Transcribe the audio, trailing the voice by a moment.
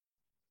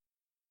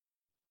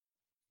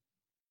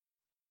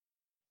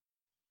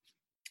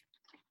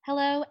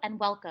Hello and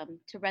welcome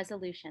to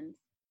Resolutions,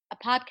 a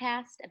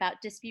podcast about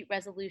dispute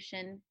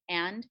resolution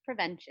and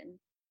prevention.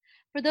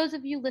 For those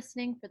of you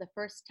listening for the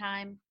first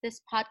time,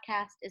 this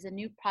podcast is a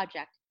new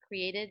project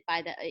created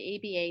by the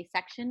ABA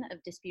section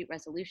of dispute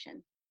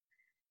resolution.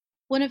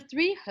 One of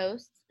three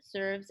hosts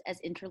serves as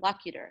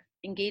interlocutor,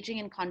 engaging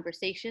in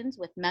conversations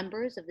with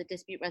members of the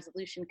dispute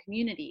resolution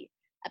community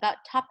about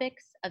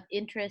topics of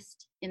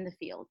interest in the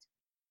field.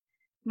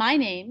 My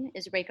name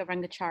is Rekha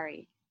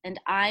Rangachari, and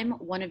I'm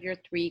one of your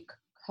three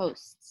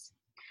hosts.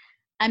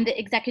 I'm the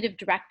executive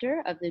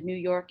director of the New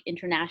York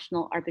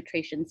International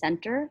Arbitration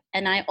Center,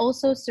 and I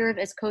also serve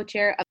as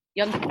co-chair of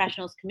the Young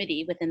Professionals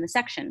Committee within the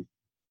section.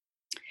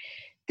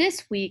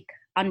 This week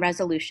on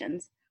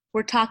Resolutions,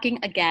 we're talking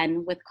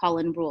again with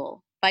Colin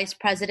Rule, Vice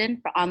President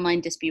for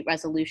Online Dispute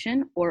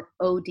Resolution, or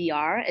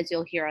ODR, as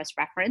you'll hear us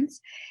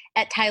reference,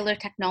 at Tyler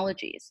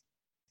Technologies.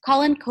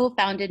 Colin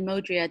co-founded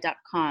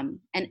Modria.com,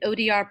 an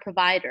ODR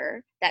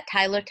provider that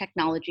Tyler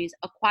Technologies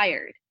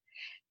acquired.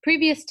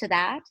 Previous to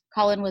that,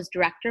 Colin was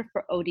director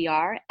for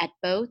ODR at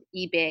both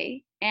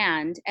eBay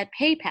and at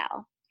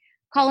PayPal.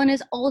 Colin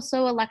is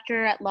also a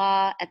lecturer at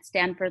law at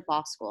Stanford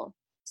Law School.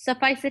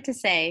 Suffice it to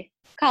say,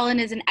 Colin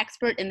is an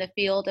expert in the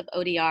field of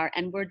ODR,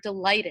 and we're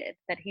delighted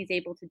that he's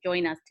able to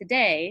join us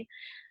today,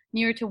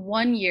 near to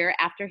 1 year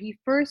after he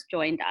first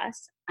joined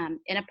us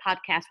in a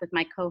podcast with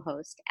my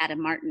co-host,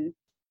 Adam Martin.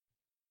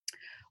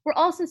 We're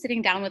also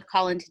sitting down with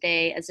Colin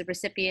today as a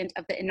recipient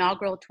of the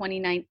inaugural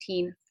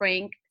 2019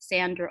 Frank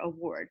Sander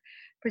Award,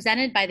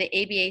 presented by the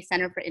ABA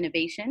Center for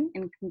Innovation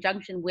in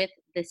conjunction with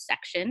this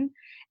section,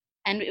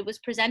 and it was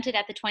presented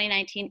at the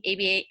 2019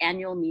 ABA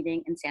annual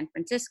meeting in San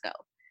Francisco.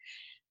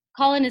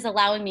 Colin is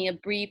allowing me a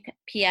brief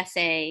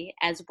PSA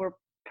as we're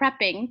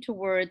prepping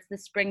towards the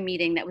spring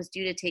meeting that was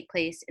due to take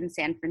place in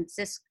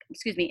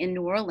in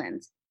New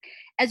Orleans.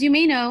 As you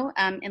may know,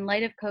 in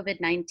light of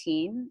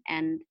COVID-19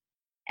 and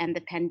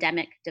the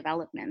pandemic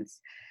developments,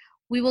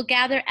 we will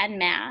gather en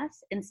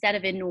masse instead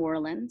of in New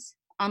Orleans,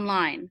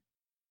 online.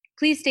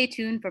 Please stay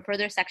tuned for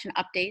further section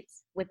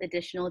updates with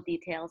additional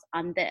details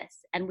on this,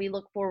 and we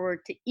look forward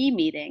to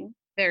e-meeting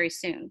very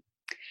soon.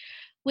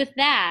 With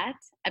that,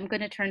 I'm going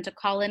to turn to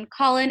Colin.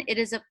 Colin, it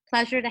is a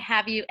pleasure to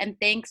have you, and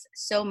thanks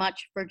so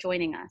much for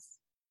joining us.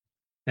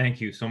 Thank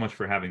you so much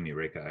for having me,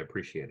 Rekha. I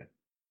appreciate it.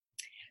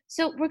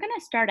 So we're going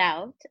to start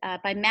out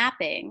by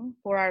mapping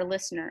for our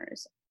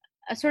listeners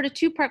a sort of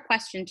two-part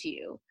question to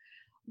you.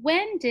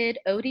 When did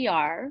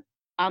ODR,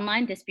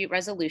 online dispute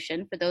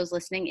resolution, for those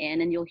listening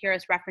in, and you'll hear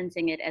us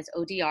referencing it as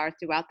ODR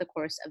throughout the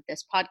course of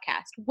this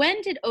podcast,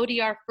 when did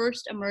ODR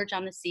first emerge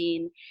on the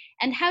scene,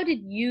 and how did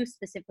you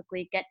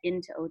specifically get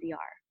into ODR?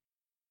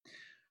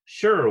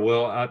 Sure.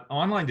 Well,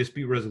 online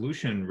dispute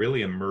resolution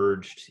really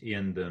emerged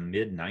in the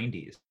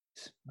mid-90s.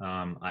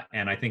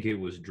 And I think it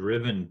was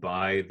driven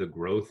by the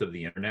growth of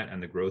the internet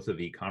and the growth of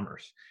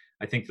e-commerce.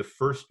 I think the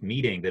first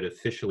meeting that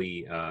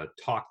officially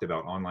talked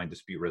about online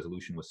dispute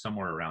resolution was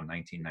somewhere around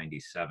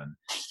 1997.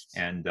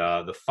 And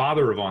the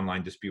father of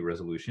online dispute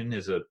resolution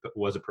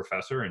was a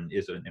professor and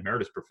is an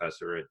emeritus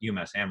professor at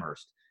UMass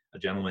Amherst, a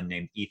gentleman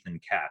named Ethan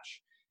Katch.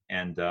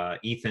 And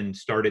Ethan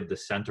started the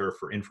Center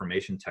for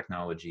Information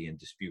Technology and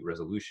Dispute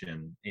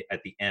Resolution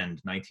at the end,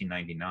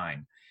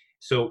 1999.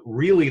 So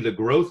really the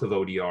growth of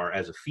ODR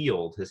as a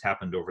field has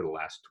happened over the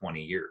last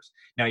 20 years.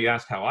 Now you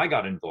asked how I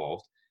got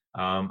involved.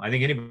 I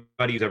think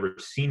anybody who's ever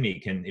seen me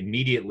can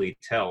immediately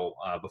tell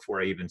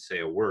before I even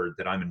say a word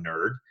that I'm a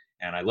nerd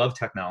and I love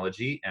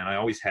technology, and I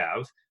always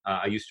have.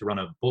 I used to run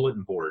a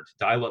bulletin board,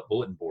 dial-up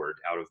bulletin board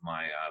out of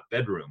my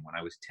bedroom when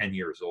I was 10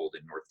 years old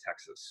in North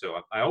Texas. So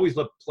I always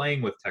loved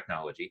playing with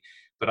technology,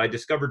 but I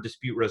discovered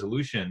dispute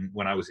resolution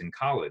when I was in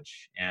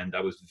college, and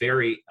I was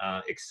very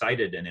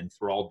excited and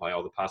enthralled by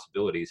all the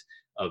possibilities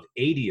of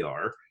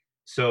ADR.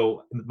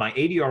 So my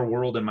ADR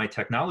world and my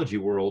technology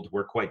world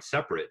were quite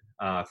separate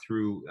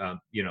through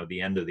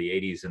the end of the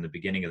 80s and the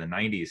beginning of the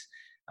 90s.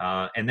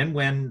 And then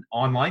when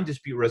online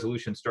dispute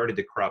resolution started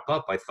to crop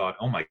up, I thought,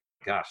 oh my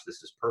gosh,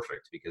 this is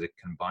perfect because it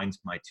combines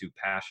my two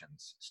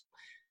passions.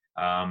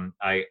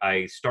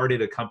 I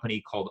started a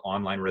company called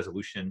Online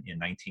Resolution in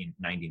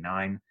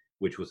 1999,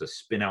 which was a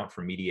spin out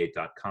from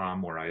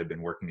Mediate.com, where I had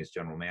been working as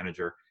general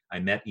manager. I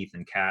met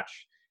Ethan Katch,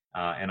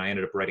 and I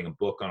ended up writing a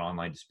book on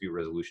online dispute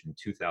resolution in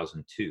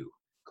 2002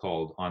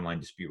 called Online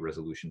Dispute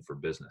Resolution for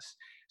Business.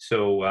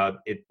 So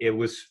it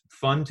was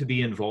fun to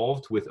be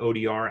involved with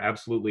ODR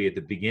absolutely at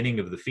the beginning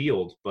of the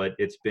field, but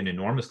it's been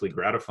enormously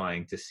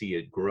gratifying to see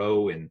it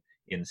grow in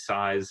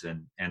size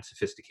and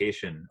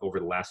sophistication over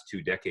the last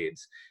 2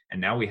 decades.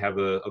 And now we have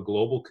a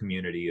global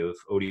community of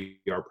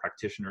ODR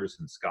practitioners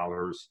and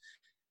scholars.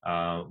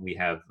 We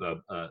have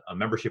a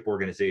membership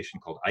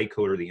organization called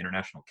ICODER, the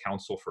International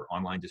Council for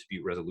Online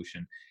Dispute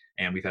Resolution.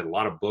 And we've had a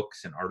lot of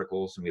books and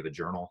articles, and we have a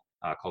journal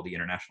called the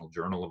International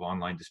Journal of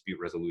Online Dispute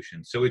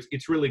Resolution. So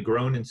it's really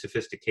grown in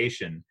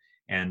sophistication.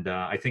 And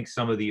I think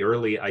some of the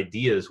early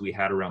ideas we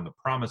had around the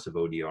promise of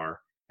ODR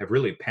have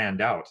really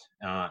panned out.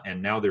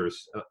 And now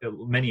there's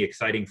many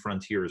exciting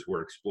frontiers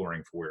we're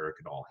exploring for where it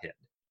could all hit.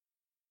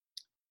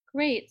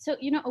 Great. So,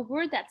 a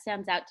word that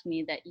stands out to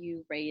me that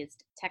you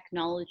raised,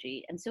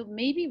 technology. And so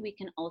maybe we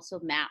can also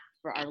map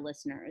for our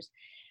listeners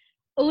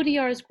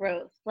ODR's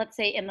growth, let's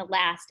say in the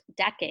last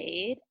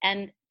decade,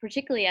 and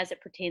particularly as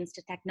it pertains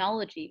to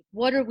technology.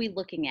 What are we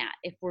looking at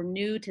if we're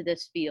new to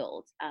this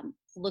field,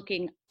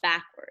 looking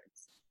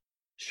backwards?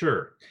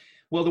 Sure.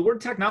 Well, the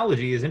word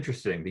technology is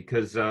interesting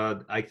because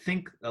I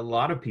think a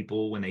lot of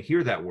people, when they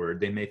hear that word,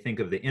 they may think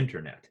of the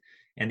internet.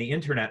 And the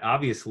internet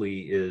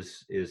obviously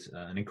is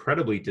an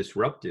incredibly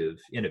disruptive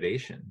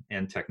innovation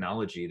and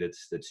technology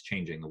that's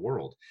changing the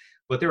world.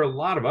 But there are a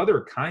lot of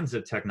other kinds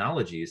of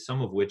technologies,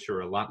 some of which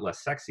are a lot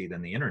less sexy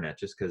than the internet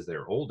just because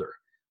they're older.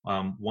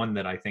 One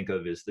that I think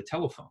of is the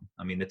telephone.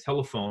 I mean, the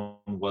telephone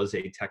was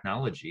a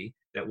technology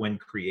that, when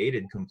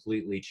created,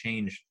 completely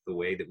changed the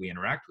way that we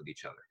interact with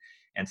each other.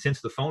 And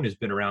since the phone has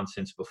been around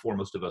since before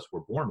most of us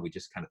were born, we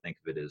just kind of think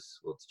of it as,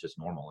 well, it's just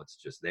normal, it's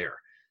just there.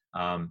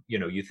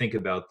 You think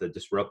about the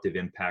disruptive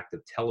impact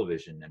of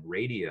television and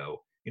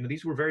radio.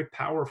 These were very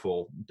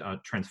powerful,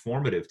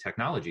 transformative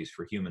technologies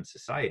for human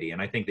society.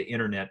 And I think the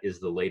internet is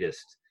the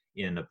latest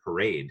in a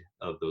parade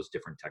of those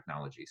different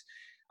technologies.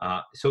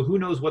 So who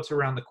knows what's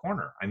around the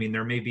corner? I mean,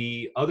 there may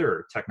be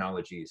other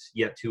technologies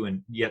yet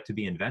to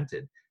be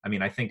invented. I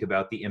mean, I think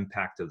about the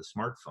impact of the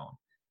smartphone,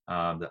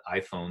 the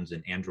iPhones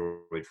and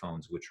Android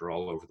phones, which are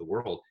all over the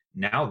world.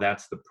 Now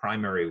that's the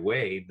primary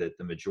way that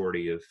the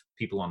majority of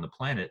people on the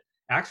planet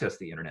access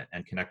the internet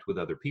and connect with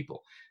other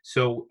people.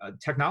 So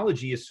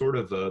technology is sort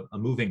of a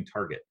moving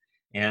target.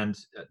 And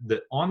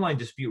the online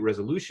dispute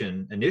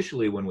resolution,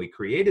 initially when we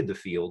created the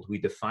field, we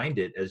defined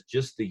it as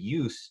just the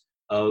use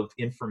of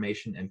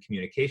information and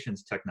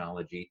communications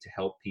technology to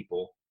help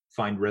people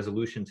find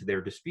resolution to their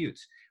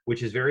disputes,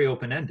 which is very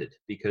open-ended,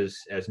 because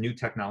as new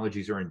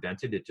technologies are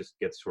invented, it just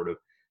gets sort of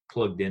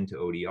plugged into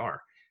ODR.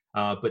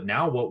 But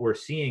now what we're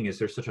seeing is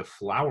there's such a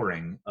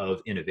flowering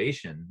of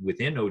innovation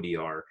within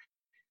ODR.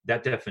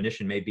 That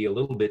definition may be a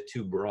little bit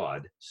too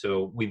broad.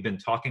 So we've been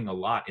talking a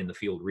lot in the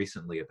field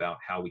recently about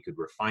how we could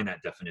refine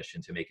that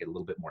definition to make it a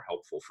little bit more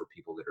helpful for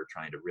people that are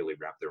trying to really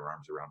wrap their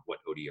arms around what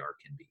ODR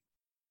can be.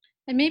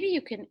 And maybe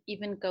you can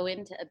even go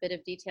into a bit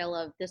of detail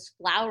of this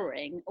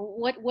flowering.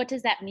 What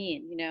does that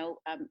mean?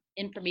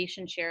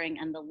 Information sharing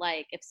and the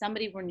like. If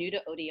somebody were new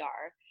to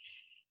ODR,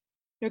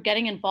 they're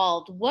getting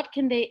involved, what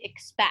can they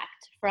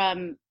expect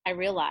from? I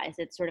realize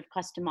it's sort of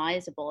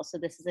customizable, so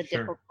this is a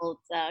Sure.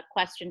 difficult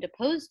question to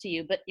pose to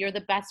you, but you're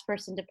the best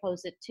person to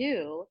pose it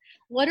to.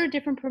 What are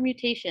different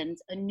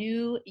permutations a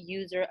new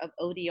user of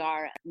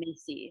ODR may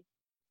see?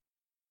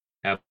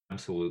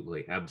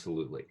 Absolutely,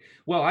 absolutely.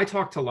 Well, I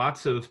talk to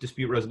lots of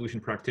dispute resolution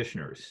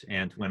practitioners,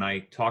 and when I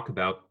talk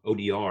about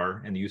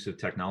ODR and the use of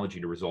technology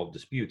to resolve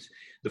disputes,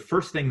 the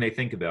first thing they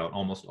think about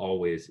almost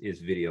always is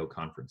video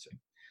conferencing.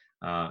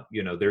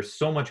 There's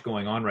so much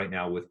going on right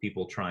now with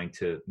people trying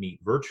to meet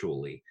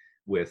virtually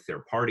with their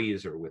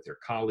parties or with their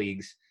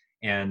colleagues,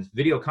 and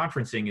video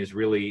conferencing is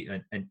really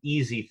an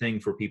easy thing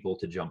for people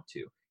to jump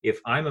to. If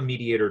I'm a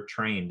mediator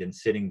trained in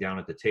sitting down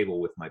at the table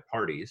with my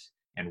parties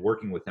and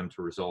working with them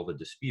to resolve a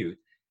dispute,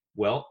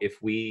 well, if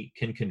we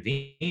can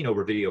convene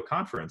over video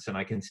conference and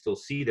I can still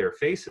see their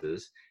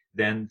faces,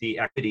 then the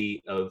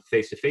activity of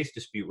face-to-face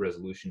dispute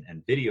resolution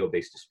and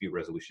video-based dispute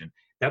resolution,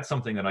 that's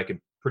something that I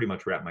can pretty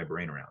much wrap my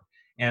brain around.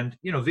 And,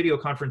 video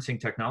conferencing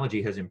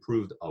technology has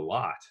improved a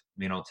lot. I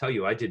mean, I'll tell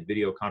you, I did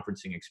video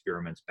conferencing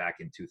experiments back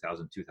in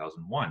 2000,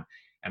 2001,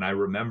 and I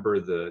remember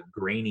the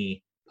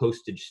grainy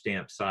postage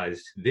stamp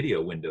sized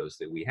video windows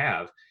that we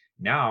have.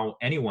 Now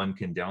anyone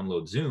can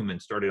download Zoom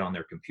and start it on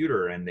their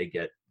computer, and they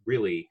get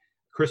really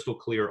crystal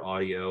clear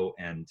audio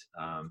and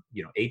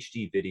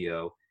HD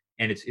video,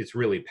 and it's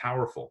really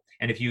powerful.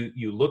 And if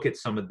you look at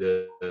some of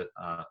the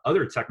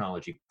other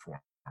technology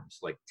forms,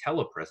 like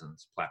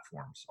telepresence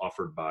platforms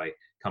offered by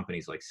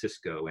companies like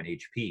Cisco and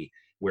HP,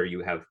 where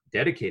you have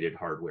dedicated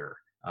hardware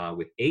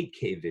with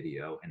 8K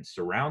video and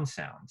surround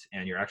sound,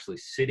 and you're actually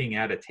sitting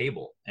at a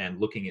table and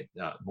looking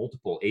at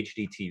multiple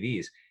HD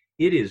TVs,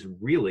 it is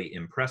really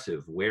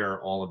impressive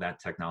where all of that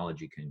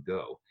technology can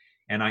go.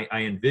 And I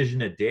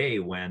envision a day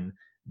when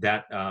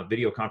that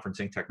video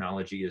conferencing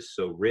technology is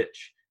so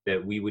rich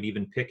that we would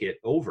even pick it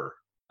over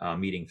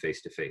meeting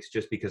face to face,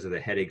 just because of the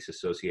headaches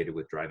associated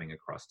with driving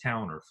across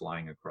town or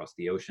flying across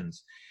the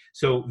oceans.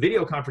 So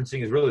video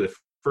conferencing is really the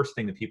first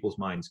thing that people's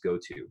minds go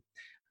to.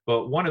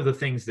 But one of the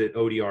things that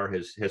ODR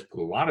has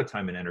put a lot of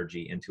time and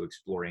energy into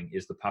exploring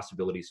is the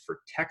possibilities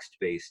for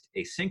text-based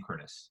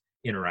asynchronous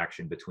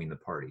interaction between the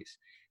parties.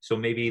 So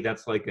maybe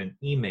that's like an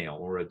email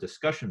or a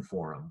discussion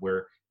forum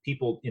where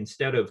people,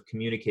 instead of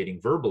communicating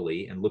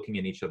verbally and looking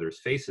in each other's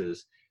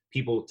faces,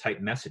 people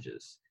type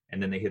messages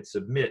and then they hit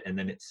submit and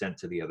then it's sent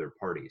to the other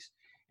parties.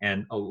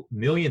 And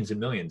millions and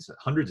millions,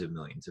 hundreds of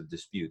millions of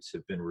disputes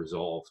have been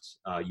resolved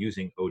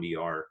using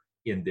ODR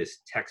in this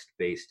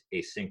text-based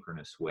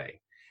asynchronous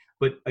way.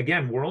 But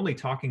again, we're only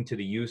talking to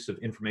the use of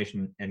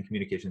information and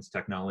communications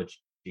technology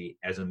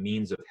as a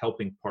means of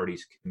helping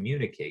parties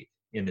communicate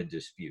in a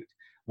dispute.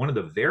 One of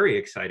the very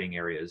exciting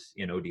areas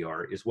in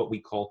ODR is what we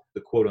call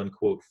the quote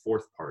unquote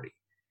fourth party.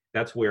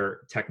 That's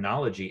where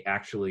technology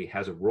actually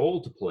has a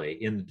role to play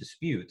in the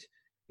dispute,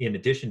 in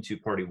addition to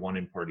party one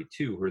and party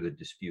two, who are the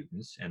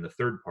disputants, and the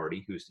third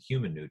party, who's the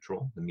human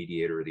neutral, the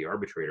mediator or the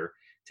arbitrator.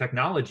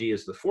 Technology,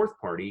 as the fourth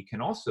party, can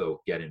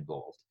also get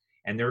involved.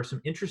 And there are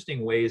some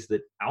interesting ways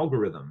that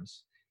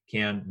algorithms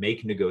can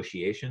make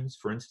negotiations,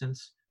 for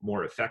instance,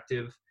 more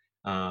effective.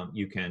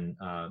 You can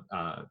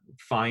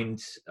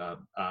find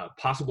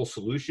possible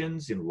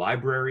solutions in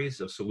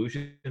libraries of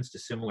solutions to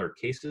similar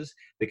cases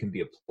that can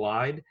be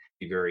applied,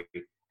 be very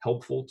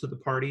helpful to the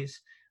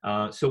parties.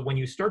 So when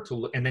you start to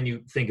look, and then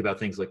you think about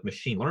things like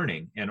machine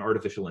learning and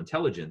artificial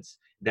intelligence,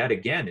 that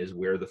again is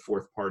where the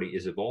fourth party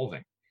is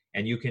evolving.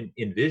 And you can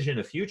envision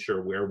a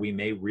future where we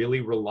may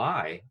really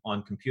rely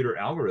on computer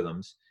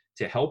algorithms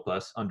to help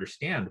us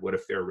understand what a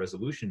fair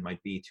resolution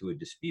might be to a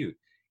dispute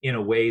in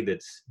a way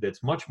that's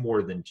much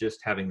more than just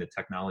having the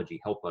technology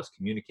help us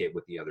communicate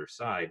with the other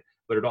side,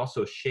 but it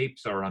also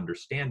shapes our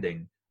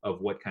understanding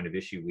of what kind of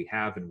issue we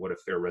have and what a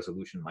fair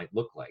resolution might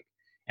look like.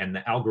 And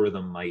the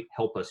algorithm might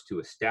help us to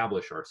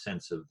establish our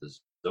sense of the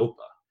ZOPA,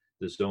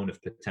 the zone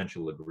of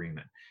potential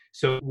agreement.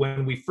 So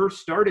when we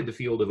first started the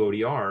field of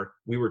ODR,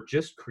 we were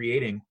just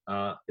creating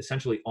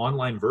essentially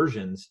online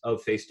versions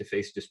of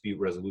face-to-face dispute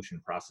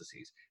resolution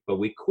processes. But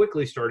we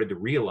quickly started to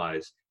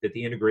realize that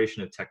the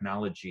integration of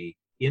technology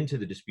into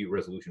the dispute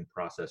resolution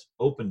process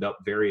opened up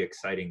very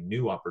exciting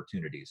new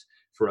opportunities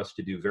for us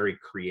to do very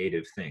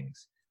creative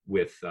things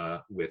with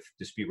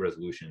dispute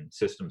resolution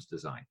systems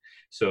design.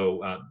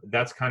 So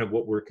that's kind of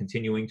what we're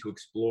continuing to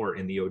explore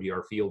in the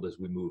ODR field as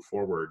we move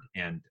forward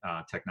and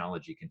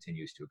technology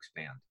continues to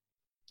expand.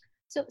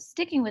 So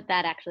sticking with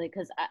that, actually,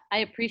 because I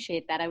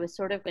appreciate that. I was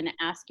sort of going to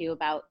ask you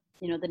about,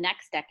 the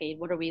next decade.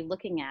 What are we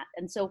looking at?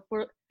 And so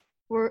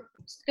we're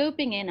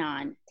scoping in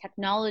on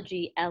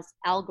technology as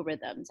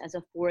algorithms as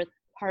a fourth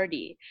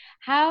party.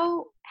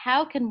 How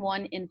can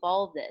one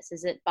involve this?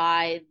 Is it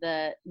by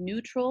the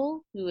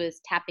neutral who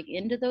is tapping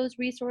into those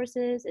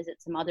resources? Is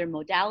it some other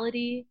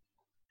modality?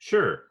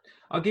 Sure.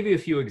 I'll give you a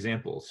few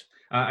examples.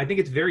 I think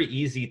it's very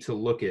easy to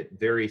look at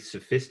very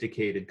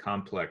sophisticated,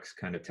 complex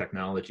kind of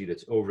technology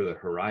that's over the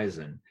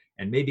horizon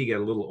and maybe get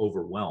a little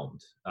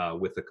overwhelmed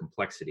with the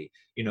complexity.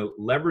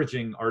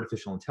 Leveraging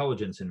artificial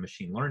intelligence and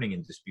machine learning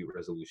in dispute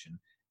resolution,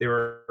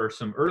 there are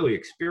some early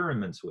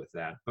experiments with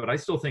that, but I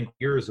still think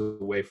years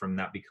away from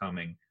that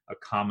becoming a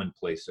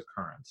commonplace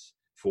occurrence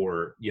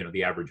for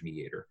the average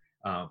mediator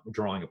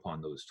drawing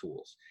upon those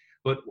tools.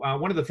 But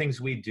one of the things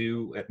we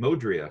do at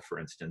Modria, for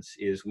instance,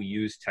 is we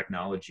use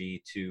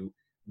technology to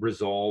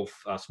resolve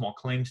small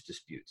claims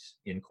disputes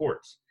in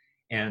courts.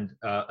 And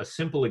a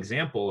simple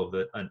example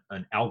of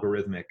an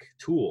algorithmic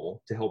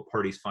tool to help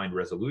parties find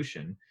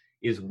resolution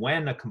is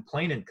when a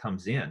complainant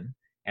comes in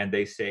and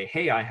they say,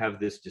 hey, I have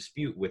this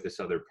dispute with this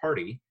other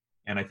party,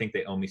 and I think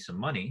they owe me some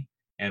money.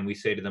 And we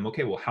say to them,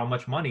 okay, well, how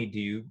much money do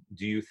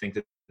you think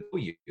that they owe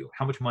you?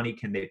 How much money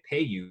can they pay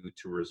you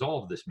to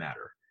resolve this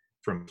matter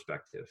from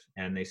perspective?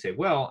 And they say,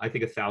 well, I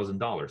think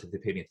 $1,000. If they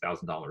paid me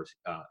 $1,000,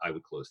 I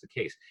would close the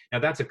case. Now,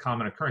 that's a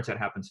common occurrence that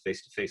happens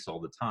face to face all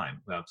the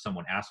time.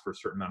 Someone asks for a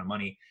certain amount of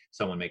money,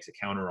 someone makes a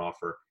counter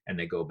offer, and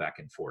they go back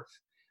and forth.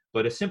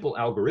 But a simple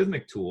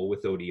algorithmic tool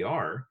with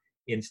ODR,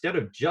 instead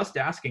of just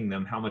asking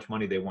them how much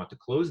money they want to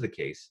close the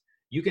case,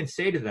 you can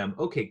say to them,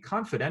 okay,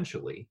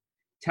 confidentially,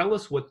 tell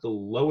us what the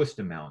lowest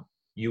amount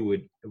you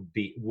would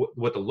be,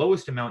 what the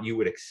lowest amount you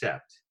would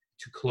accept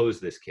to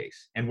close this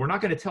case. And we're not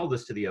going to tell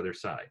this to the other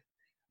side.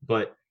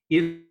 But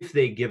if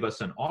they give us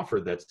an offer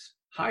that's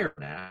higher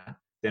than that,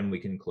 then we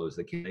can close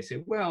the case. They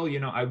say, well,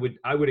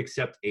 I would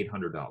accept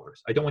 $800.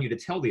 I don't want you to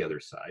tell the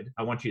other side.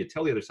 I want you to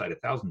tell the other side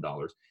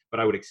 $1,000, but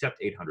I would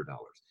accept $800.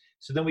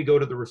 So then we go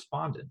to the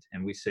respondent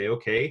and we say,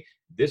 okay,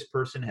 this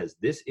person has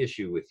this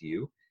issue with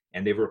you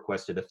and they've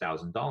requested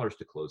 $1,000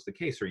 to close the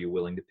case. Are you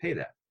willing to pay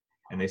that?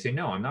 And they say,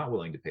 no, I'm not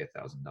willing to pay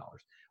 $1,000.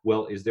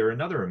 Well, is there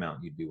another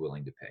amount you'd be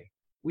willing to pay?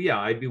 Well,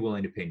 yeah, I'd be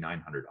willing to pay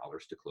 $900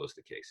 to close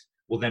the case.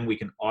 Well, then we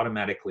can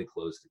automatically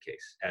close the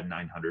case at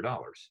 $900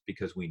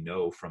 because we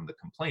know from the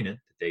complainant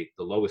that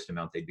the lowest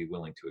amount they'd be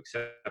willing to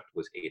accept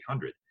was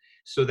 $800.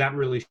 So that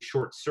really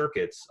short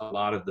circuits a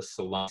lot of the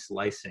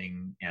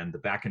slicing and the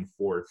back and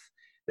forth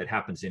that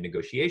happens in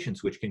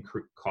negotiations, which can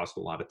cost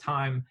a lot of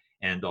time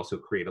and also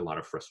create a lot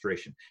of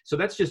frustration. So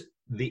that's just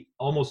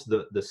almost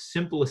the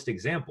simplest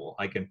example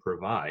I can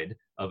provide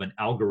of an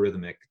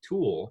algorithmic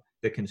tool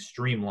that can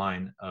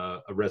streamline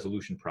a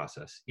resolution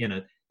process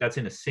that's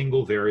in a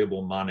single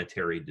variable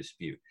monetary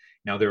dispute.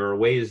 Now, there are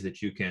ways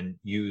that you can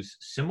use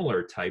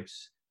similar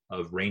types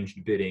of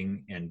ranged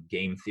bidding and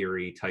game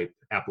theory type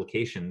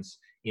applications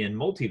in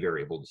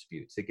multivariable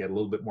disputes that get a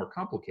little bit more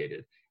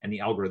complicated, and the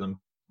algorithm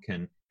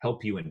can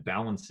help you in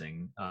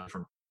balancing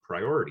different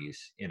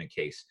priorities in a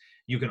case.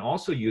 You can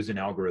also use an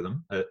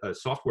algorithm, a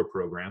software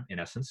program, in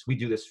essence. We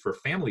do this for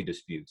family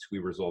disputes we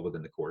resolve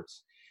within the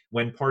courts.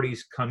 When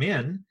parties come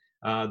in,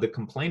 the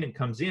complainant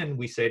comes in,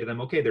 we say to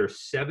them, okay, there are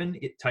 7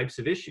 types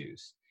of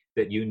issues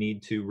that you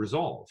need to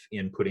resolve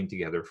in putting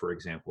together, for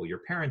example,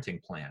 your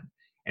parenting plan.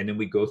 And then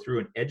we go through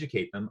and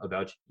educate them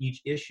about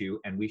each issue,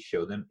 and we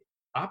show them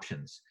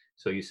options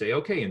So you say,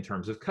 okay, in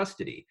terms of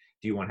custody,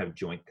 do you want to have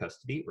joint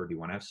custody or do you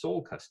want to have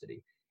sole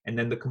custody? And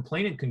then the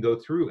complainant can go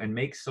through and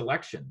make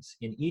selections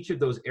in each of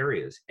those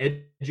areas,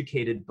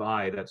 educated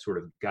by that sort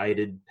of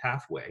guided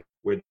pathway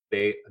where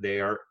they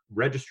are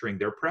registering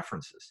their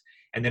preferences.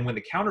 And then when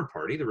the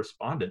counterparty, the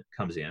respondent,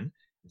 comes in,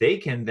 they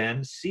can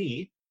then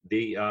see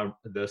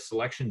the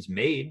selections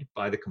made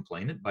by the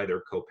complainant, by their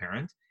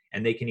co-parent,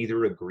 and they can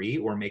either agree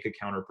or make a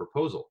counter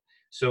proposal.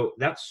 So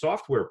that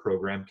software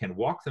program can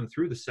walk them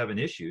through the 7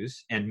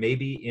 issues, and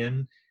maybe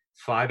in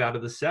 5 out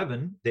of the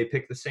 7, they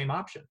pick the same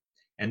option.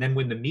 And then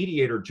when the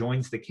mediator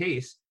joins the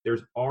case,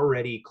 there's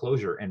already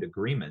closure and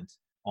agreement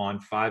on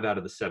 5 out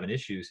of the 7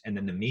 issues. And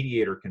then the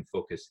mediator can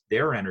focus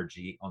their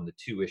energy on the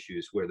 2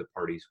 issues where the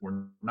parties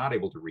were not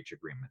able to reach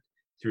agreement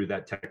through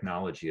that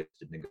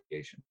technology-assisted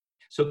negotiation.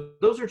 So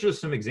those are just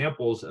some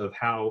examples of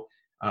how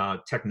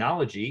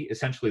technology,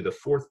 essentially the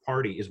fourth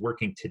party, is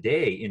working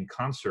today in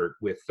concert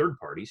with third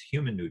parties,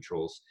 human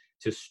neutrals,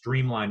 to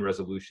streamline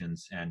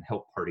resolutions and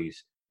help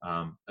parties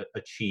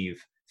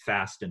achieve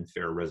fast and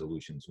fair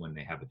resolutions when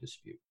they have a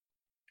dispute.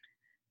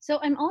 So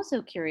I'm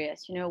also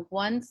curious,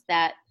 once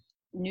that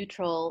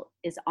neutral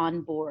is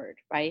on board,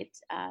 right?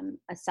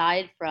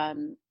 Aside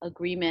from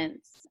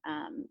agreements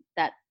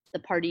that the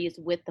parties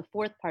with the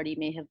fourth party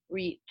may have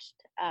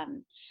reached,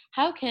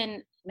 how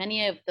can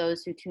many of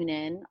those who tune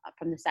in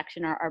from the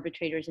section are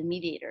arbitrators and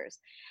mediators?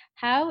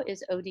 How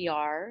is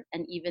ODR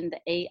and even the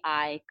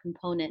AI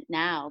component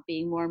now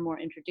being more and more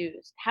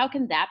introduced? How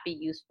can that be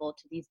useful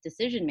to these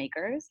decision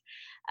makers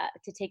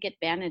to take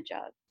advantage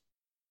of?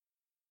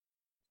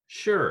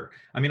 Sure.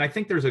 I mean, I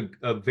think there's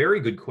a very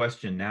good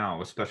question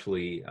now,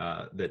 especially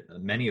that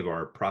many of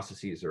our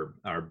processes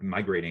are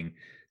migrating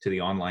to the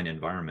online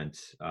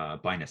environment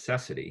by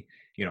necessity.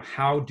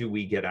 How do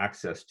we get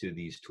access to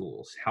these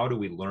tools? How do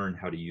we learn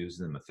how to use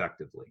them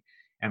effectively?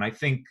 And I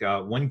think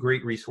one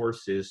great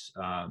resource is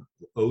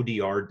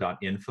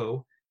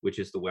odr.info, which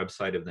is the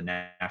website of the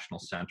National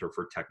Center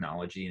for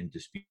Technology and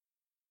Dispute.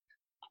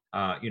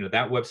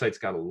 That website's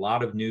got a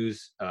lot of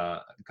news, a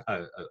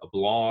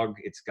blog.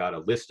 It's got a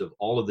list of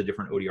all of the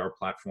different ODR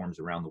platforms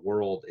around the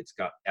world. It's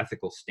got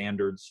ethical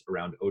standards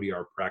around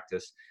ODR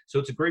practice. So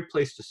it's a great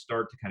place to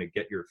start to kind of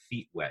get your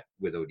feet wet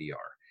with ODR.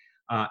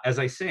 As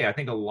I say, I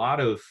think a lot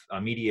of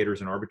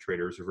mediators and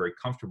arbitrators are very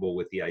comfortable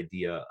with the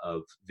idea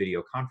of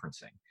video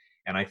conferencing.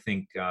 And I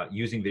think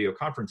using video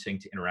conferencing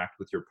to interact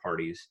with your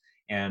parties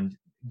and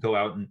go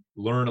out and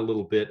learn a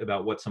little bit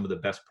about what some of the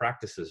best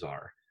practices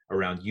are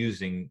around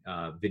using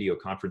video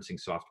conferencing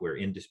software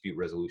in dispute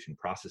resolution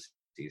processes,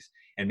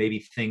 and maybe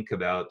think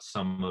about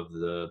some of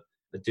the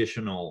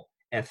additional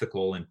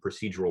ethical and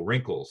procedural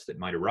wrinkles that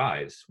might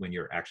arise when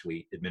you're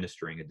actually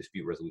administering a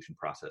dispute resolution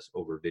process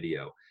over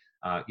video.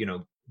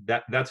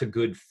 That's a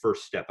good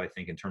first step, I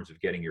think, in terms of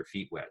getting your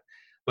feet wet.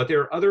 But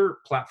there are other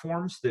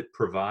platforms that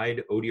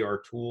provide ODR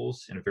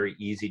tools in a very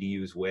easy to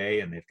use way,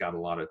 and they've got a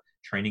lot of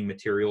training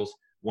materials.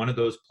 One of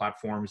those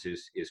platforms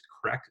is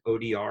CREK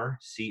ODR,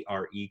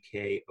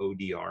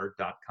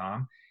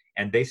 CREKODR.com.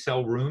 And they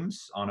sell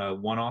rooms on a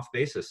one-off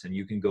basis. And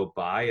you can go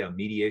buy a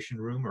mediation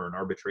room or an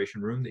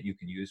arbitration room that you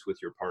can use with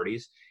your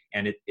parties.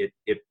 And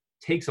it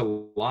takes a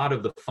lot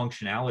of the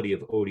functionality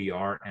of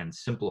ODR and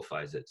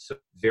simplifies it. So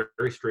very,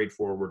 very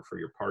straightforward for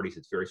your parties.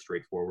 It's very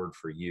straightforward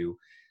for you.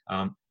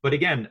 But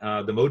again,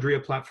 the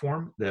Modria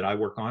platform that I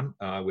work on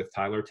with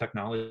Tyler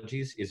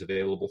Technologies is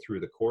available through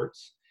the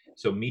courts.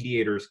 So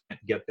mediators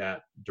can't get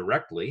that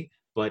directly,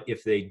 but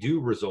if they do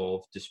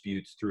resolve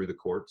disputes through the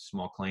courts,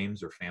 small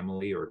claims or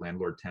family or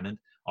landlord-tenant,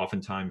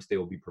 oftentimes they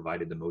will be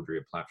provided the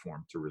Modria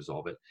platform to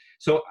resolve it.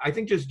 So I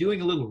think just doing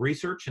a little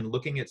research and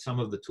looking at some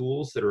of the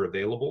tools that are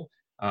available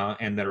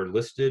and that are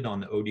listed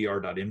on the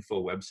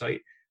odr.info website,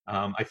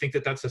 I think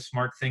that's a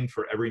smart thing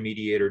for every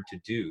mediator to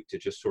do, to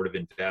just sort of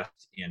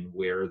invest in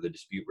where the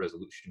dispute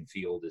resolution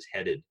field is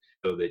headed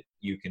so that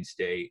you can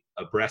stay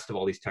abreast of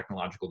all these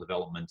technological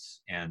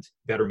developments and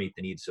better meet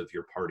the needs of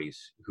your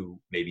parties who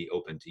may be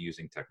open to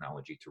using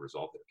technology to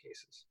resolve their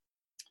cases.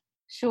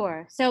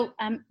 Sure. So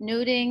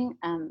noting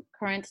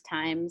current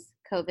times,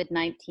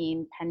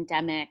 COVID-19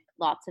 pandemic,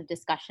 lots of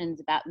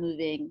discussions about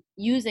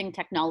using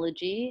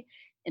technology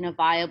in a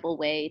viable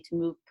way to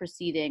move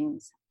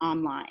proceedings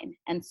online.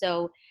 And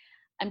so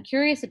I'm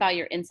curious about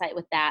your insight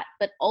with that,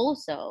 but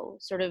also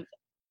sort of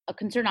a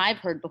concern I've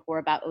heard before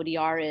about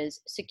ODR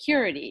is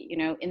security,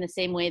 in the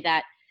same way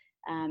that,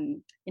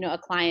 a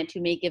client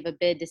who may give a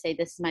bid to say,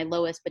 this is my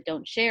lowest, but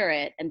don't share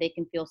it. And they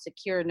can feel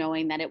secure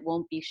knowing that it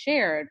won't be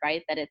shared,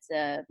 right? That it's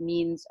a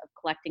means of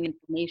collecting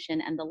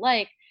information and the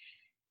like.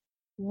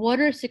 What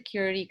are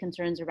security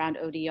concerns around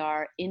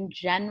ODR in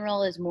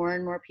general as more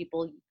and more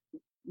people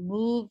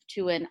move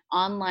to an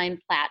online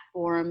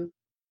platform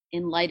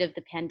in light of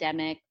the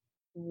pandemic?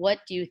 What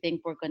do you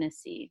think we're going to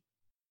see?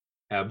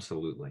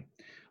 Absolutely.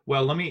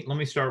 Well, let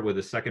me start with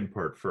the second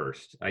part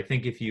first. I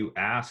think if you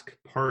ask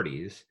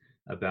parties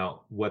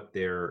about what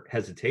their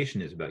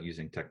hesitation is about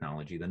using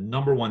technology, the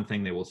number one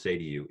thing they will say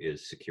to you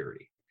is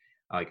security.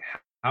 Like,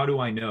 how do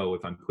I know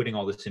if I'm putting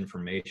all this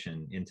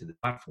information into the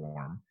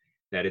platform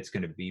that it's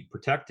going to be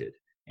protected?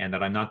 and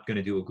that I'm not going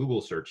to do a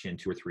Google search in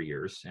 2 or 3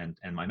 years, and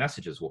my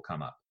messages will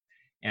come up.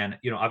 And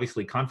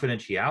obviously,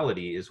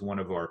 confidentiality is one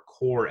of our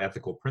core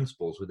ethical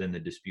principles within the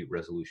dispute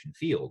resolution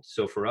field.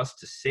 So for us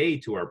to say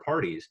to our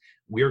parties,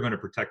 we are going to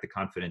protect the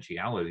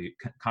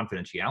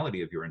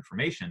confidentiality of your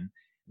information,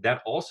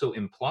 that also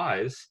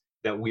implies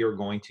that we are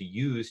going to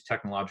use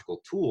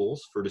technological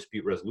tools for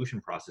dispute resolution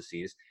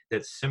processes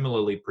that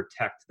similarly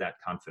protect that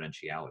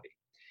confidentiality.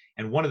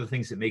 And one of the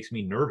things that makes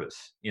me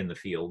nervous in the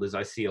field is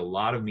I see a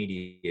lot of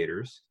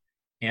mediators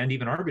and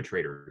even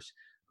arbitrators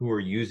who are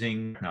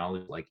using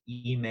technology like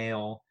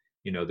email.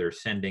 They're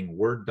sending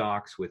Word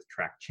docs with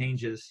track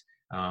changes.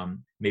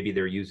 Maybe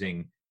they're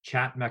using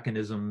chat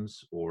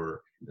mechanisms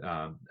or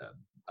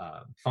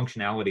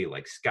functionality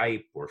like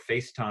Skype or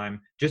FaceTime,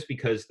 just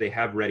because they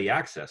have ready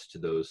access to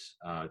those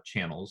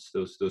channels,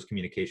 those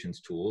communications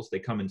tools. They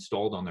come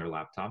installed on their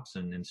laptops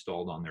and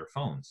installed on their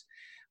phones.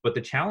 But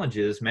the challenge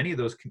is many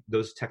of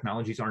those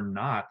technologies are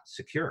not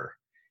secure.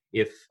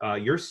 If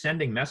you're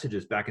sending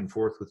messages back and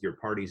forth with your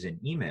parties in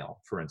email,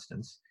 for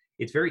instance,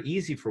 it's very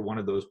easy for one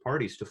of those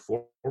parties to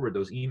forward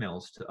those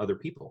emails to other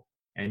people,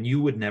 and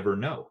you would never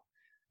know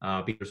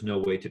because there's no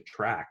way to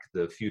track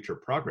the future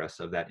progress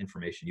of that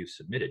information you've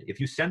submitted. If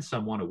you send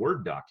someone a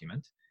Word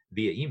document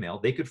via email,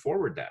 they could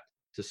forward that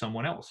to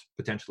someone else,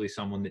 potentially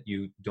someone that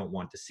you don't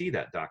want to see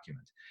that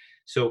document.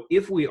 So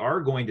if we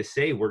are going to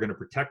say we're going to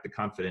protect the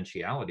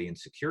confidentiality and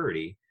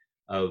security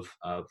of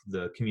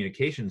the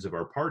communications of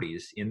our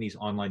parties in these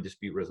online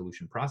dispute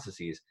resolution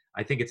processes,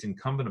 I think it's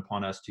incumbent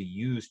upon us to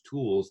use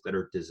tools that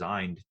are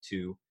designed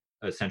to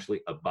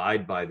essentially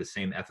abide by the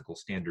same ethical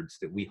standards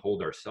that we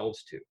hold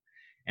ourselves to.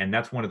 And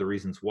that's one of the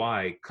reasons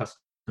why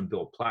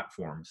custom-built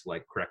platforms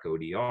like CREC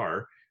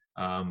ODR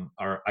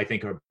are, I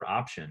think, an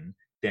option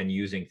than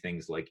using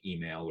things like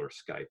email or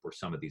Skype or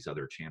some of these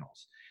other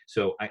channels.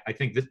 So I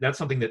think that's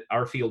something that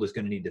our field is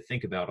going to need to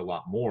think about a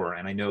lot more.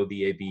 And I know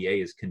the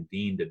ABA has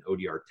convened an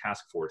ODR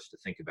task force to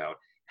think about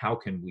how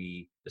can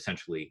we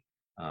essentially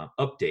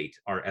update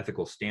our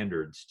ethical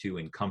standards to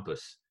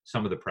encompass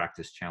some of the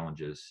practice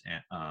challenges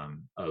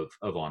of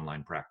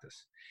online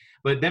practice.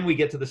 But then we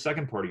get to the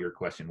second part of your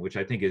question, which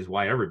I think is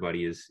why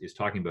everybody is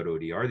talking about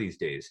ODR these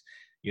days.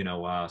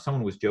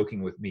 Someone was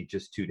joking with me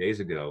just 2 days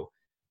ago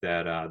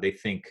that they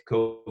think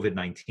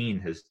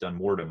COVID-19 has done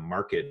more to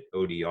market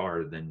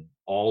ODR than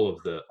all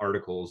of the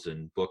articles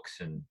and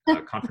books and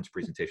conference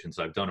presentations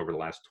I've done over the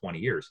last 20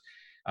 years.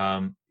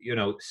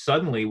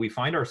 Suddenly we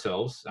find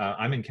ourselves,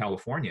 I'm in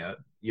California,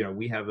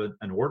 we have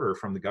an order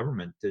from the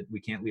government that we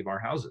can't leave our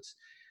houses.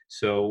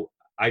 So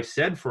I've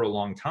said for a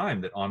long time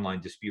that online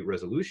dispute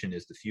resolution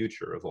is the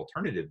future of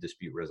alternative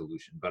dispute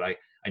resolution, but I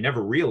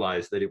never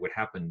realized that it would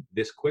happen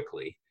this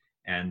quickly.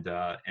 And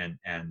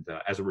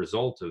as a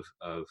result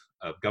of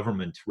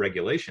government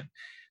regulation.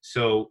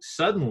 So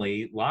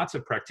suddenly lots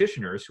of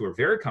practitioners who are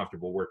very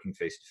comfortable working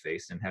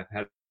face-to-face and have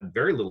had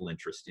very little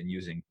interest in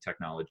using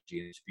technology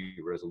in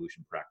dispute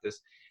resolution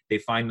practice, they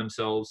find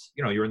themselves,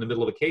 you're in the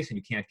middle of a case and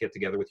you can't get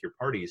together with your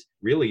parties.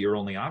 Really, your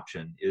only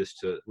option is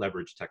to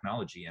leverage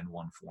technology in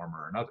one form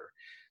or another.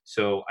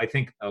 So I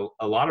think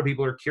a lot of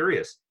people are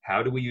curious,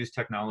 how do we use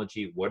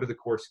technology? What are the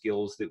core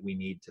skills that we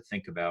need to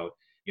think about?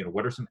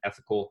 What are some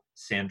ethical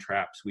sand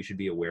traps we should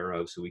be aware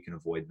of so we can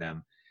avoid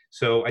them?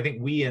 So I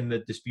think we in the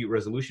dispute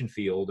resolution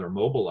field are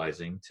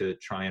mobilizing to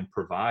try and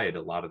provide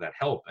a lot of that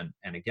help.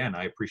 And again,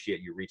 I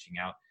appreciate you reaching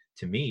out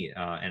to me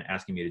and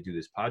asking me to do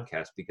this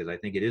podcast, because I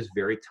think it is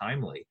very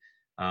timely.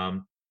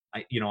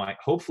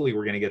 Hopefully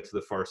we're going to get to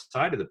the far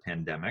side of the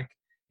pandemic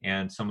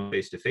and some of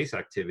face-to-face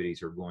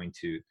activities are going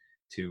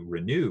to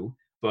renew.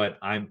 But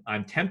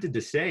I'm tempted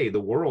to say the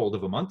world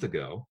of a month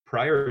ago,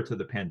 prior to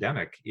the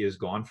pandemic, is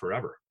gone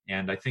forever.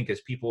 And I think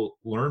as people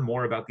learn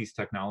more about these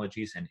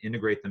technologies and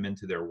integrate them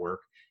into their work,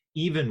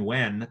 even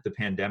when the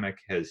pandemic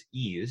has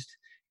eased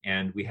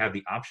and we have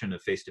the option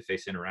of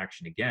face-to-face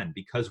interaction again,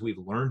 because we've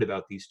learned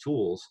about these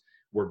tools,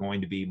 we're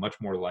going to be much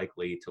more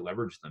likely to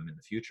leverage them in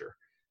the future.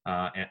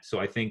 And so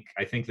I think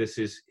this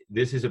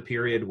is a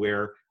period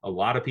where a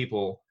lot of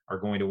people are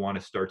going to want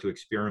to start to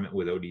experiment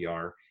with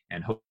ODR,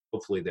 and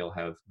hopefully they'll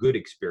have good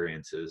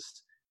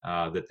experiences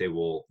that they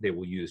will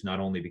use, not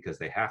only because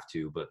they have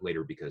to, but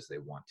later because they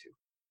want to.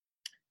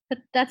 But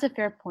that's a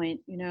fair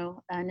point.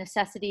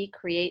 Necessity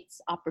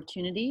creates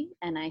opportunity.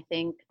 And I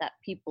think that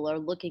people are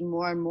looking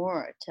more and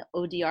more to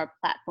ODR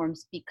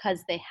platforms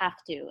because they have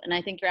to. And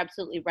I think you're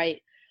absolutely right.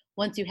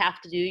 Once you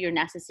have to do your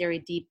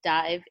necessary deep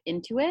dive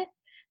into it,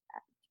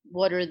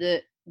 what are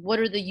the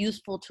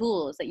useful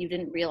tools that you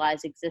didn't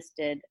realize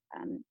existed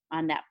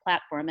on that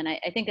platform? And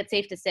I think it's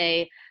safe to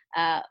say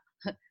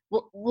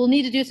we'll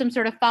need to do some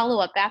sort of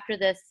follow-up after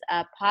this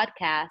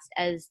podcast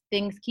as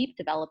things keep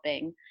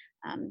developing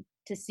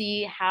to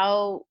see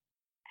how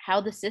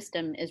the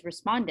system is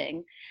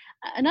responding.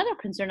 Another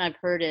concern I've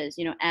heard is,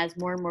 as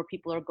more and more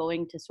people are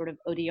going to sort of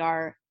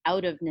ODR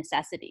out of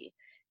necessity,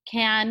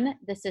 can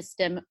the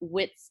system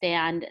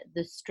withstand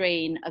the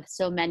strain of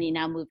so many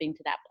now moving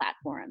to that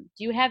platform?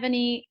 Do you have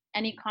any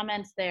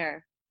comments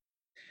there?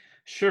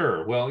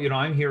 Sure. Well,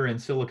 I'm here in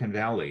Silicon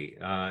Valley,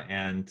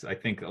 and I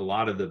think a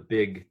lot of the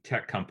big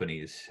tech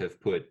companies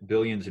have put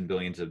billions and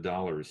billions of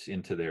dollars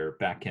into their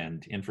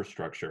back-end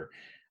infrastructure.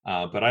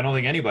 But I don't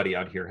think anybody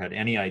out here had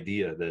any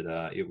idea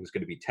that it was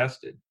going to be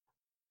tested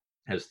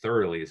as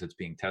thoroughly as it's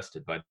being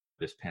tested by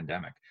this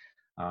pandemic.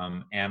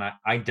 And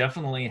I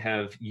definitely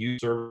have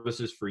used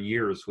services for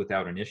years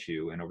without an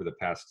issue. And over the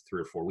past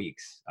 3 or 4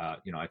 weeks,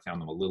 I found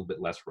them a little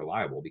bit less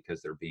reliable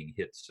because they're being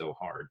hit so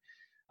hard.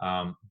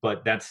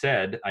 But that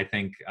said, I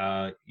think,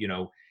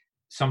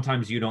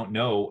 sometimes you don't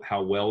know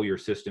how well your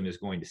system is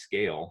going to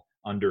scale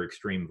under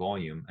extreme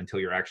volume until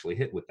you're actually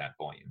hit with that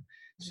volume.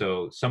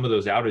 So some of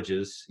those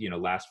outages,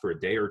 last for a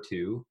day or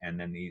two, and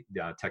then the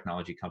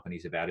technology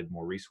companies have added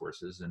more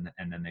resources, and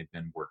then they've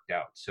been worked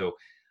out. So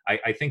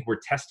I think we're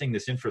testing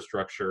this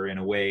infrastructure in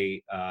a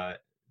way,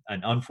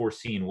 an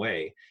unforeseen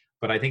way,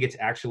 but I think it's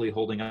actually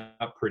holding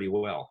up pretty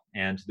well.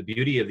 And the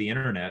beauty of the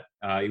internet,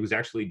 it was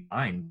actually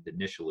designed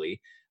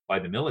initially by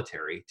the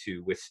military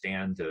to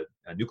withstand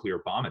a nuclear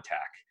bomb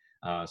attack.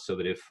 So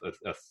that if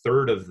a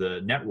third of the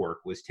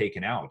network was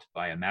taken out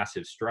by a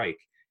massive strike,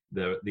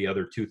 the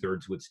other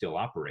 2/3 would still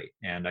operate.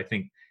 And I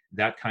think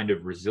that kind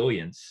of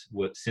resilience,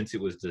 since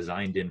it was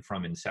designed in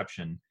from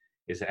inception,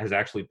 has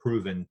actually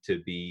proven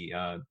to be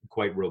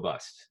quite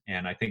robust.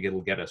 And I think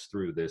it'll get us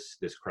through this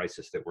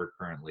crisis that we're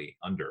currently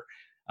under.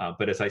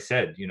 But as I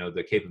said,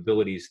 the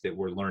capabilities that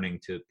we're learning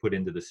to put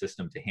into the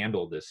system to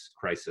handle this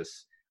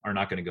crisis are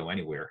not going to go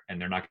anywhere,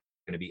 and they're not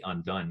going to be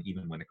undone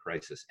even when the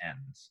crisis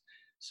ends.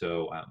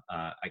 So,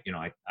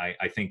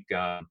 I think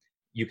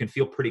you can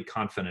feel pretty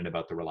confident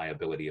about the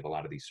reliability of a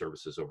lot of these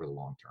services over the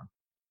long term.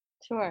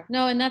 Sure.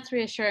 No, and that's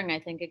reassuring,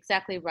 I think.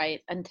 Exactly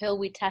right. Until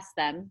we test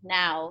them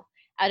now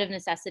out of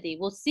necessity,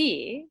 we'll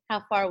see how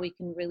far we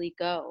can really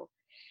go.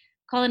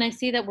 Colin, I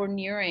see that we're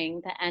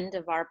nearing the end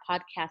of our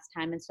podcast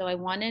time, and so I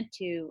wanted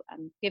to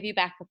give you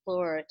back the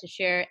floor to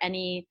share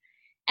any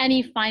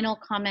final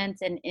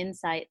comments and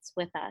insights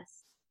with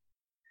us.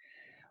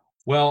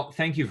 Well,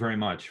 thank you very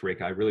much,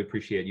 Rick. I really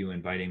appreciate you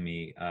inviting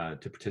me to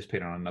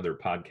participate on another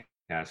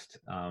podcast.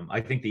 I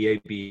think the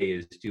ABA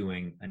is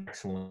doing an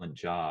excellent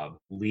job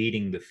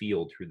leading the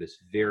field through this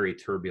very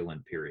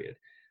turbulent period.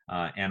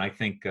 And I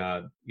think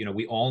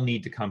we all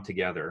need to come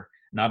together,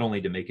 not only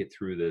to make it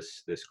through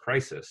this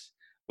crisis,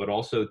 but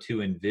also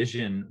to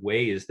envision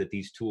ways that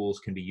these tools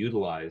can be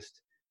utilized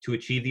to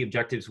achieve the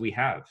objectives we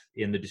have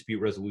in the dispute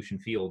resolution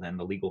field and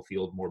the legal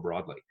field more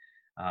broadly.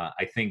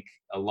 I think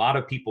a lot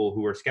of people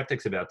who are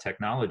skeptics about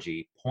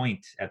technology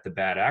point at the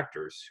bad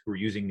actors who are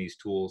using these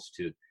tools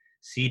to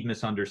seed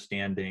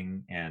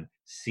misunderstanding and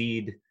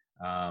seed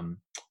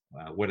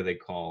what do they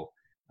call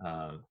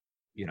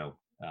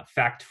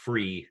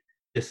fact-free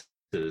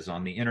disses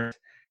on the internet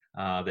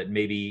that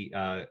maybe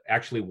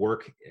actually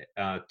work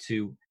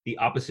to the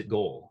opposite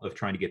goal of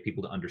trying to get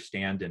people to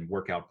understand and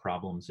work out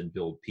problems and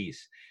build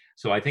peace.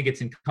 So I think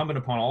it's incumbent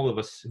upon all of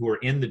us who are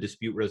in the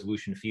dispute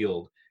resolution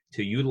field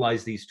to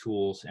utilize these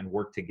tools and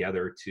work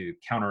together to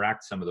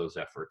counteract some of those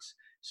efforts,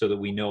 so that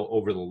we know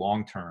over the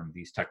long term,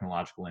 these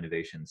technological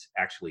innovations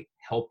actually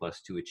help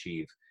us to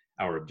achieve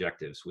our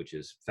objectives, which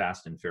is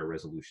fast and fair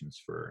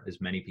resolutions for as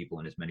many people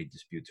and as many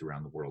disputes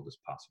around the world as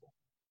possible.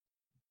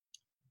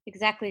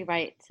 Exactly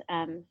right.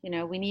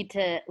 We need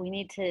to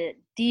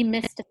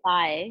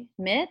demystify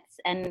myths,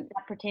 and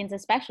that pertains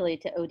especially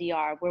to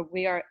ODR, where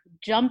we are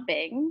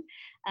jumping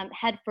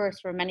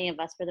headfirst for many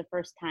of us for the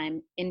first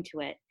time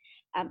into it.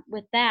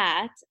 With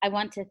that, I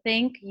want to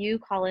thank you,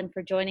 Colin,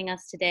 for joining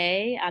us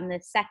today on the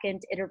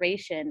second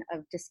iteration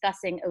of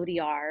discussing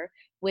ODR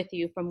with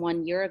you from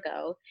 1 year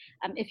ago.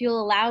 If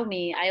you'll allow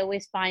me, I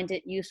always find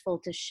it useful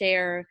to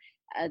share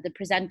the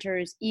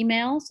presenter's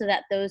email so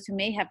that those who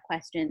may have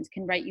questions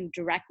can write you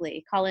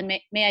directly. Colin,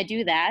 may I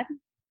do that?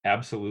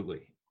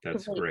 Absolutely.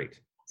 That's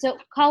great. So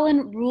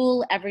Colin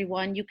Rule,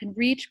 everyone. You can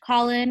reach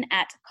Colin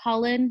at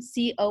Colin,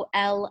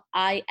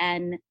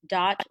 COLIN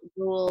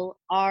 .Rule,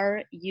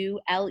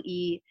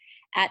 RULE,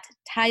 at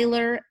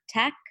Tyler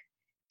Tech,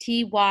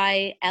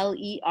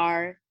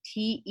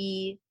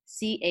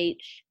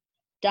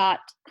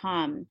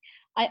 TYLERTECH.com.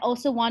 I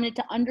also wanted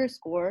to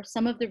underscore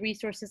some of the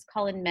resources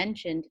Colin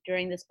mentioned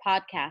during this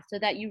podcast so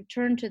that you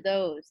turn to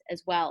those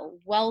as well.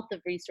 Wealth of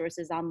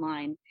resources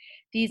online.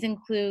 These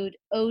include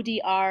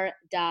odr.info,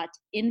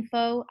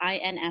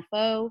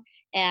 INFO,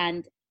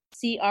 and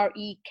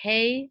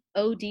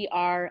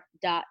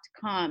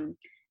CREKODR.com,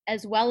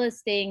 as well as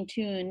staying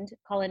tuned.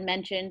 Colin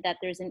mentioned that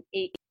there's an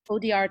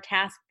ODR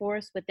task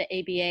force with the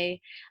ABA.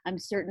 I'm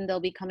certain they'll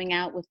be coming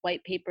out with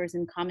white papers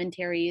and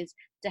commentaries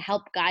to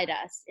help guide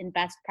us in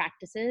best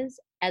practices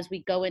as we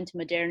go into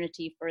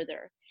modernity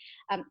further.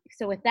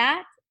 So with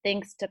that,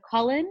 thanks to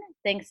Colin,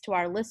 thanks to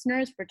our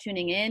listeners for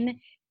tuning in.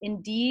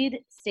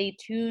 Indeed, stay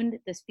tuned.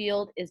 This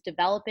field is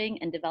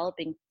developing and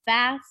developing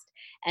fast,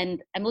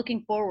 and I'm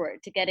looking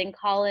forward to getting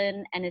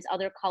Colin and his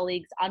other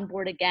colleagues on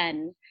board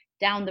again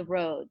down the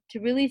road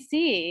to really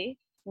see,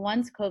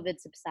 once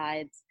COVID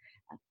subsides,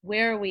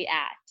 where are we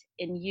at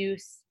in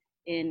use,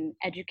 in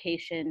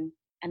education,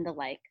 and the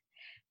like.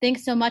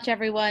 Thanks so much,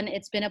 everyone.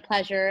 It's been a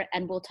pleasure,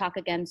 and we'll talk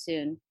again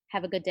soon.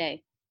 Have a good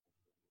day.